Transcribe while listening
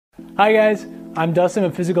Hi guys, I'm Dustin,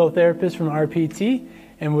 a physical therapist from RPT,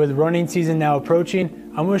 and with running season now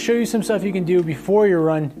approaching, I'm going to show you some stuff you can do before your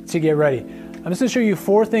run to get ready. I'm just going to show you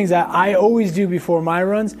 4 things that I always do before my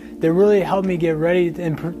runs that really help me get ready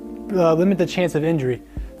and limit the chance of injury.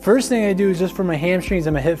 First thing I do is just for my hamstrings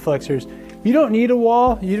and my hip flexors. You don't need a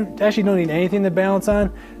wall, you actually don't need anything to balance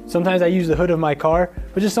on. Sometimes I use the hood of my car,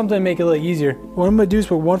 but just something to make it a little easier. What I'm going to do is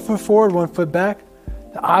put 1 foot forward, 1 foot back.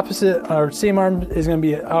 The opposite, or same arm is going to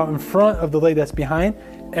be out in front of the leg that's behind,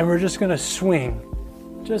 and we're just going to swing,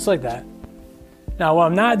 just like that. Now what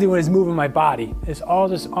I'm not doing is moving my body. It's all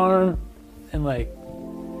just arm and leg.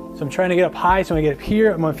 So I'm trying to get up high, so when I get up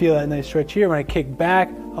here, I'm going to feel that nice stretch here. When I kick back,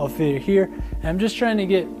 I'll feel it here. And I'm just trying to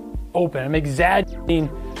get open. I'm exaggerating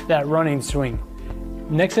that running swing.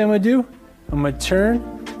 Next thing I'm going to do, I'm going to turn,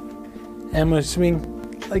 and I'm going to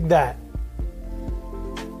swing like that.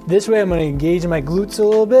 This way I'm going to engage my glutes a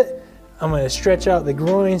little bit. I'm going to stretch out the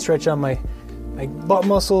groin, stretch out my butt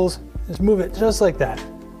muscles. Just move it just like that.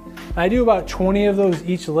 I do about 20 of those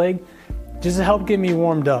each leg just to help get me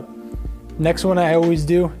warmed up. Next one I always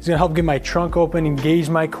do is going to help get my trunk open, engage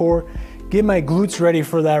my core, get my glutes ready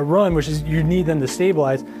for that run, which is you need them to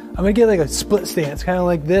stabilize. I'm going to get like a split stance, kind of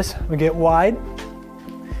like this. I'm going to get wide.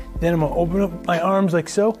 Then I'm going to open up my arms like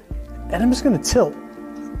so, and I'm just going to tilt.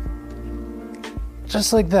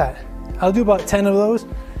 Just like that. I'll do about 10 of those,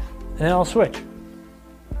 and then I'll switch.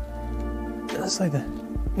 Just like that.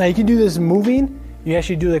 Now you can do this moving. You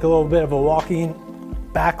actually do like a little bit of a walking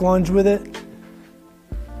back lunge with it.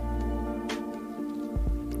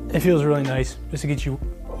 It feels really nice just to get you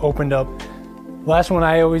opened up. Last one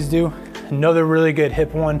I always do, another really good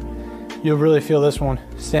hip one. You'll really feel this one.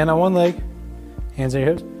 Stand on one leg, hands on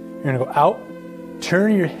your hips. You're gonna go out,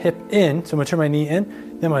 turn your hip in. So I'm gonna turn my knee in,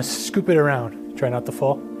 then I'm gonna scoop it around. Try not to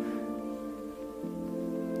fall.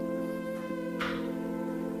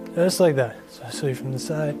 Just like that. So you're from the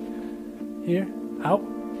side, here, out,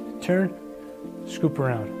 turn, scoop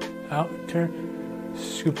around. Out, turn,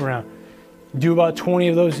 scoop around. Do about 20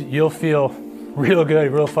 of those, you'll feel real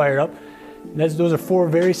good, real fired up. Those are 4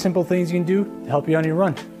 very simple things you can do to help you on your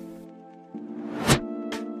run.